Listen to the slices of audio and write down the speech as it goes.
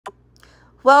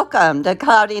Welcome to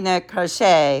Cloudy Nook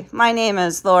Crochet. My name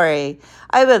is Lori.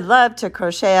 I would love to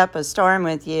crochet up a storm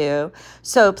with you,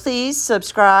 so please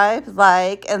subscribe,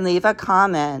 like, and leave a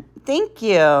comment. Thank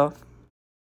you.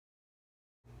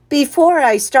 Before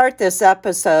I start this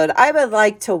episode, I would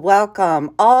like to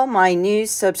welcome all my new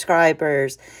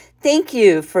subscribers. Thank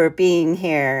you for being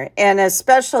here, and a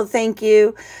special thank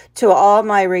you to all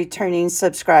my returning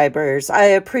subscribers. I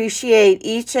appreciate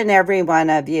each and every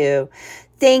one of you.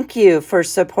 Thank you for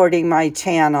supporting my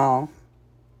channel.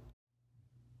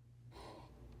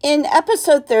 In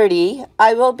episode 30,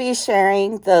 I will be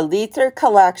sharing the Leither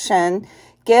collection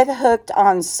Get Hooked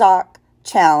on Sock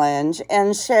Challenge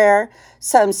and share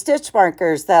some stitch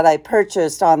markers that I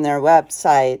purchased on their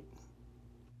website.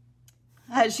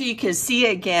 As you can see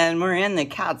again, we're in the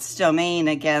cat's domain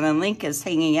again, and Link is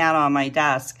hanging out on my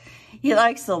desk. He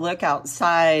likes to look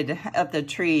outside at the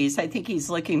trees. I think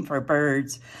he's looking for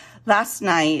birds. Last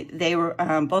night, they were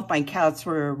both my cats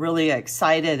were really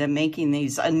excited and making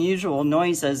these unusual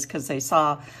noises because they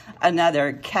saw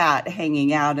another cat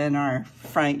hanging out in our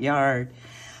front yard.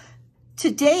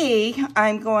 Today,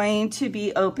 I'm going to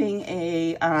be opening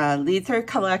a Leither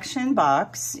collection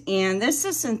box, and this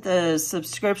isn't the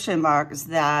subscription box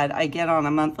that I get on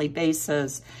a monthly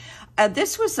basis.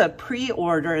 This was a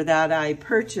pre-order that I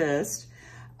purchased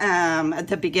at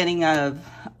the beginning of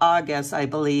August, I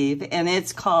believe, and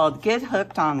it's called Get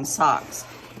Hooked on Socks.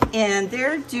 And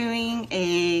they're doing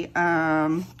a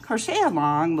crochet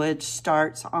along, which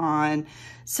starts on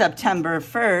September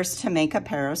 1st to make a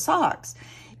pair of socks.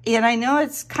 And I know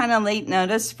it's kind of late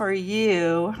notice for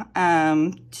you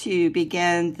to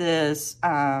begin this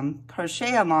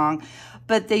crochet along,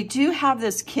 but they do have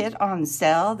this kit on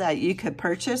sale that you could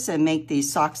purchase and make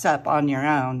these socks up on your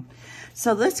own.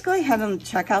 So let's go ahead and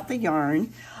check out the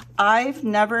yarn. I've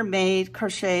never made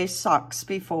crochet socks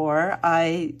before.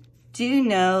 I do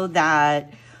know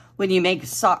that when you make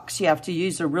socks, you have to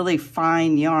use a really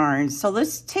fine yarn. So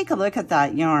let's take a look at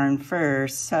that yarn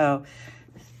first. So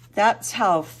that's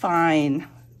how fine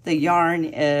the yarn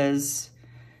is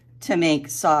to make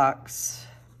socks.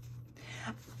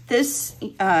 This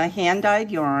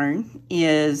hand-dyed yarn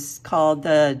is called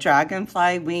the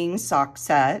Dragonfly Wing Sock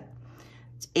Set.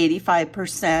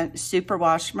 85%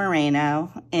 superwash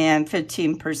merino and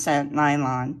 15%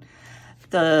 nylon.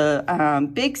 The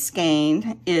big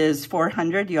skein is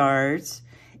 400 yards,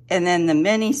 and then the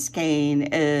mini skein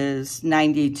is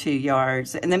 92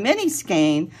 yards. And the mini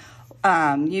skein,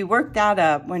 you work that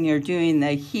up when you're doing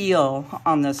the heel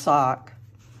on the sock.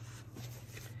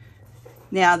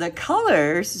 Now the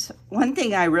colors, one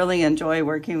thing I really enjoy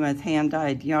working with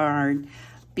hand-dyed yarn,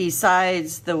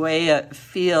 besides the way it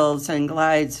feels and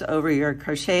glides over your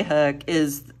crochet hook,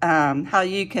 is how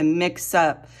you can mix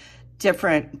up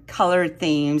different color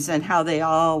themes and how they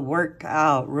all work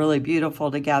out really beautiful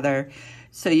together.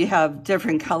 So you have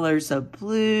different colors of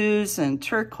blues and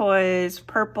turquoise,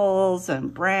 purples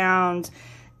and browns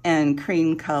and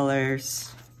cream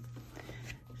colors.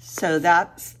 So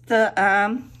that's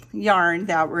the yarn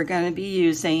that we're going to be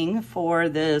using for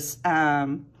this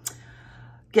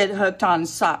Get Hooked on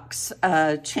Socks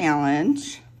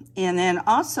challenge. And then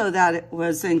also that it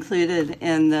was included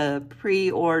in the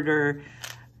pre-order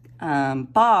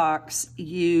box,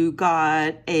 you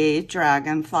got a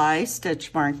dragonfly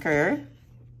stitch marker.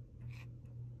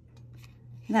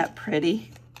 Isn't that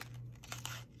pretty?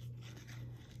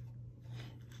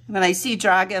 When I see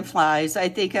dragonflies, I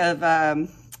think of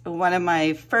one of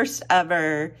my first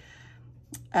ever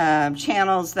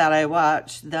channels that I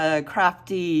watch, the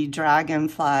Crafty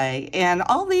Dragonfly, and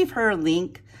I'll leave her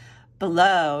link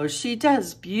below. She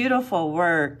does beautiful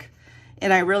work,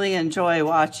 and I really enjoy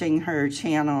watching her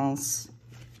channels.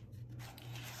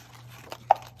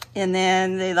 And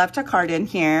then they left a card in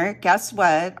here. Guess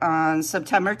what? On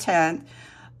September 10th,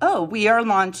 we are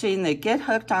launching the Get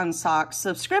Hooked on Socks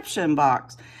subscription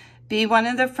box. Be one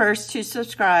of the first to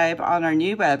subscribe on our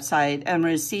new website and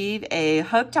receive a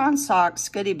Hooked on Socks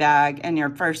goodie bag in your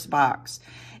first box.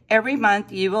 Every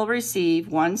month you will receive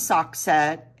one sock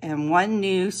set and one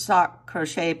new sock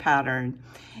crochet pattern,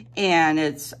 and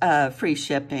it's free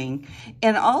shipping.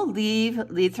 And I'll leave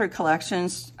Leither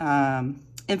Collections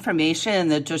information in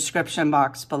the description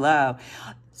box below.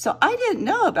 So I didn't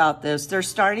know about this. They're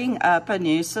starting up a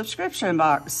new subscription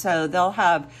box, so they'll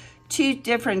have 2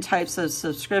 different types of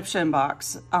subscription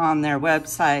box on their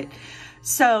website.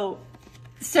 So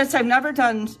since I've never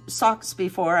done socks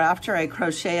before, after I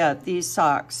crochet up these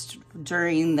socks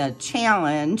during the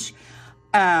challenge,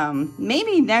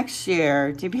 maybe next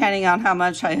year, depending on how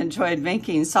much I enjoyed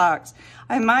making socks,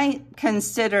 I might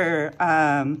consider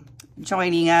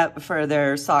joining up for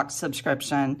their sock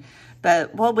subscription,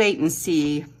 but we'll wait and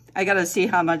see. I gotta see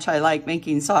how much I like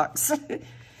making socks.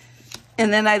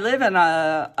 And then I live in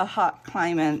a hot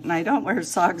climate and I don't wear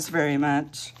socks very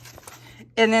much.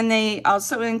 And then they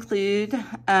also include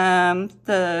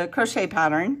the crochet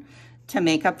pattern to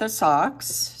make up the socks.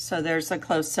 So there's a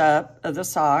close-up of the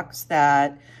socks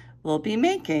that we'll be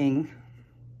making.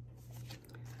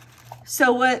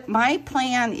 So what my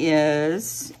plan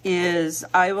is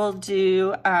I will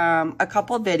do a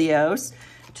couple videos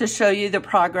to show you the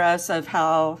progress of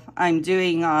how I'm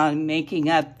doing on making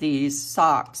up these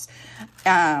socks.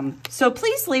 So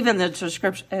please leave in the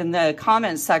description, in the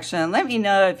comments section, let me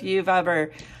know if you've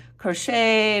ever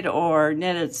crocheted or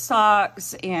knitted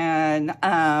socks and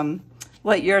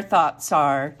what your thoughts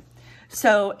are.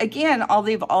 So again, I'll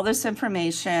leave all this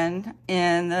information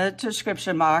in the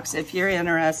description box if you're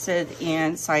interested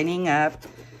in signing up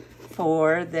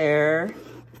for their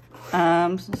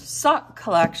sock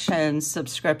collection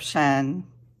subscription.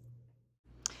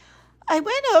 I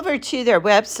went over to their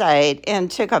website and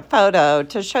took a photo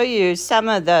to show you some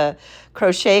of the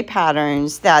crochet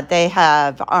patterns that they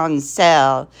have on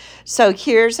sale. So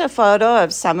here's a photo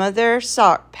of some of their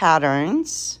sock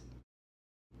patterns.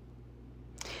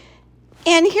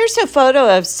 And here's a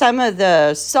photo of some of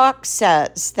the sock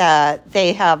sets that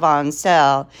they have on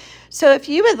sale. So if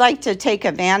you would like to take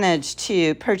advantage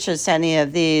to purchase any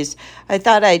of these, I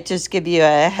thought I'd just give you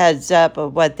a heads up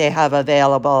of what they have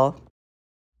available.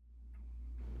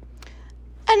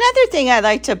 Another thing I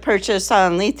like to purchase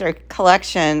on Leither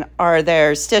collection are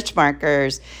their stitch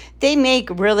markers. They make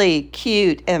really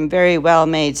cute and very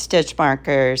well-made stitch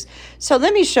markers. So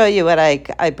let me show you what I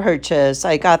purchased.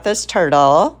 I got this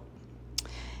turtle,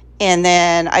 and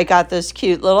then I got this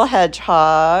cute little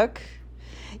hedgehog.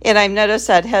 And I've noticed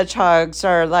that hedgehogs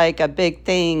are like a big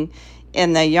thing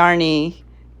in the yarny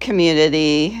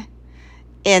community.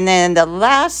 And then the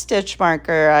last stitch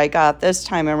marker I got this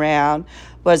time around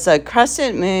was a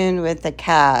crescent moon with a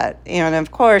cat. And of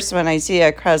course, when I see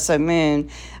a crescent moon,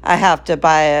 I have to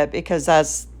buy it because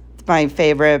that's my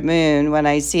favorite moon when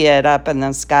I see it up in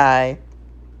the sky.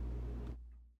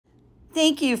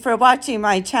 Thank you for watching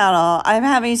my channel. I'm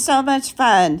having so much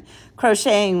fun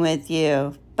crocheting with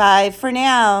you. Bye for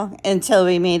now until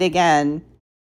we meet again.